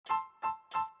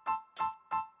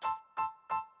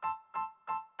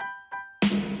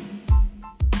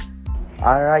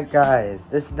Alright guys,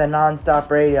 this is the Nonstop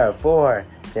Radio for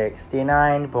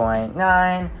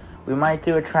 69.9. We might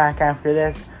do a track after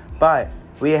this, but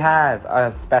we have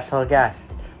a special guest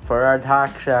for our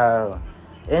talk show.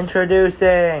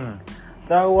 Introducing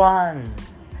the one,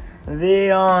 the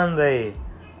only,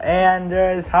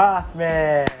 Anders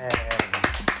Hoffman.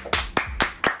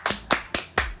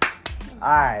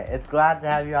 Alright, it's glad to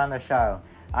have you on the show.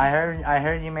 I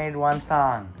heard you made one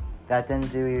song that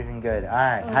didn't do even good.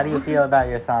 Alright, how do you feel about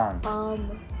your song?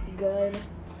 Good.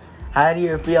 How do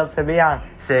you feel to be on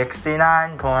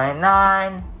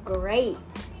 69.9? Great.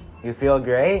 You feel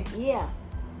great? Yeah.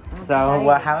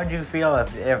 So, how would you feel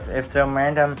if some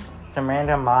random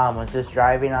mom was just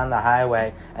driving on the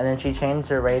highway and then she changed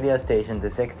her radio station to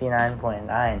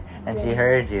 69.9 and she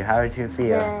heard you? How would you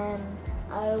feel? Then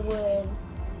I would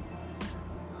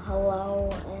hello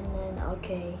and then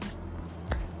okay.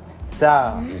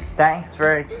 So, thanks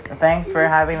for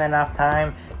having enough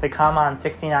time to come on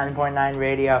 69.9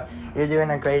 radio. You're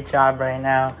doing a great job right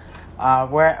now.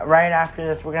 Right after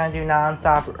this, we're gonna do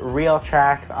nonstop real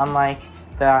tracks, unlike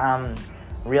the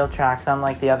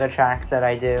other tracks that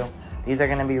I do. These are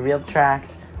gonna be real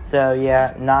tracks. So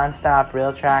yeah, nonstop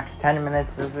real tracks. 10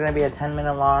 minutes. This is gonna be a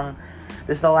 10-minute long.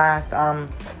 This is the last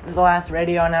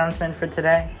radio announcement for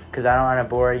today, because I don't want to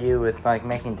bore you with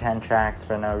making 10 tracks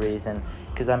for no reason.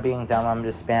 Because I'm being dumb, I'm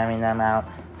just spamming them out.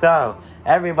 So,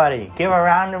 everybody, give a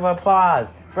round of applause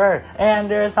for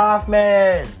Anders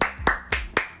Hoffman!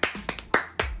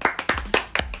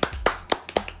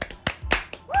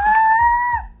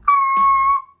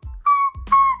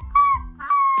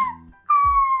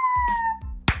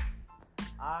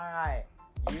 Alright,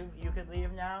 you could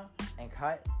leave now and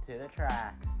cut to the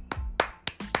tracks.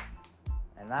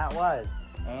 And that was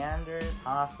Anders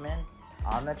Hoffman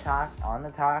on the talk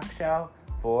show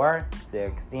for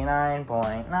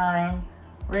 69.9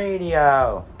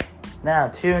 radio. Now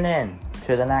tune in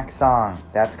to the next song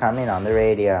that's coming on the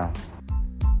radio.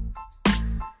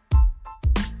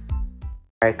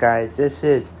 Alright guys, this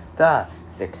is the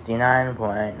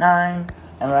 69.9,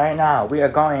 and right now we are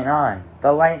going on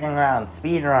the lightning round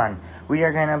speed run. We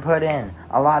are gonna put in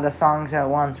a lot of songs at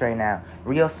once right now.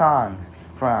 Real songs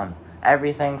from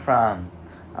everything from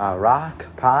rock,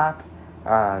 pop,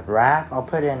 rap. I'll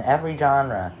put in every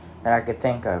genre that I could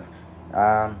think of.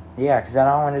 Because I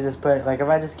don't want to just put, if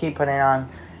I just keep putting on,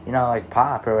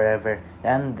 pop or whatever,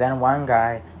 then one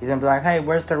guy, he's going to be like, hey,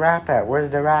 where's the rap at?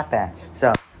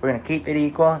 So, we're going to keep it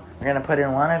equal. We're going to put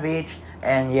in one of each,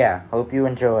 and yeah, hope you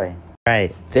enjoy.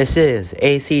 Alright, this is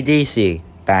AC/DC,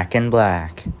 Back in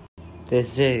Black.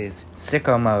 This is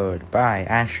Sicko Mode by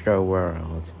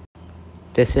Astroworld.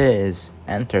 This is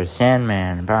Enter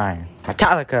Sandman by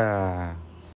Metallica.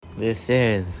 This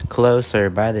is Closer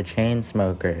by the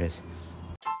Chainsmokers.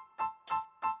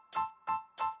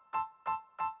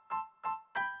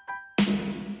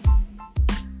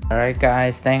 Alright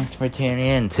guys, thanks for tuning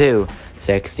in to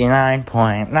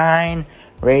 69.9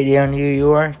 Radio New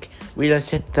York. We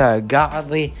just hit the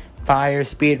godly fire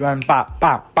speed run, bop,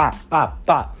 bop, bop, bop,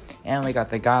 bop. And we got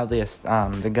the godliest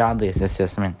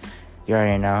assessment. You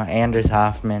already know, Anders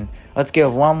Hoffman. Let's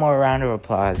give one more round of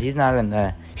applause. He's not in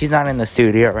the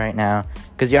studio right now,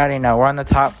 because you already know we're on the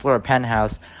top floor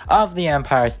penthouse of the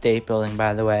Empire State Building.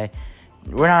 By the way,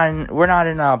 we're not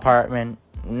in an apartment.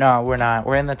 No, we're not.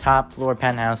 We're in the top floor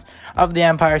penthouse of the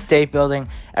Empire State Building.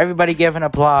 Everybody, give an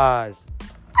applause.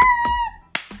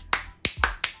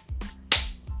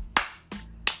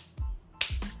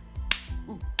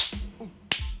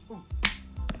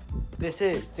 This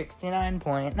is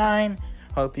 69.9.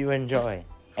 Hope you enjoy.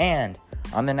 And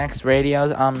on the next radio,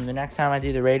 the next time I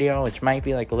do the radio, which might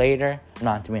be later, I'm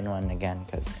not doing one again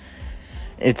because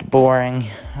it's boring.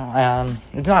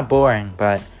 It's not boring,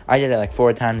 but I did it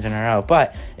 4 times in a row.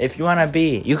 But if you want to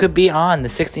you could be on the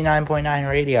 69.9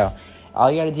 radio. All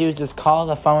you gotta do is just call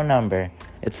the phone number.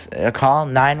 It's call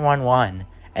 911,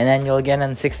 and then you'll get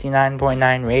on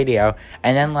 69.9 radio,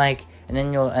 and then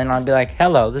I'll be like,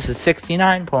 hello, this is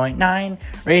 69.9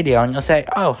 radio. And you'll say,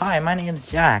 oh, hi, my name's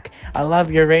Jack. I love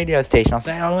your radio station. I'll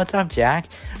say, oh, what's up, Jack?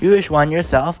 You just won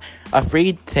yourself a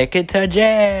free ticket to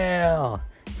jail.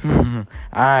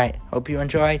 Alright, hope you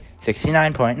enjoy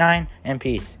 69.9 and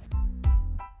peace.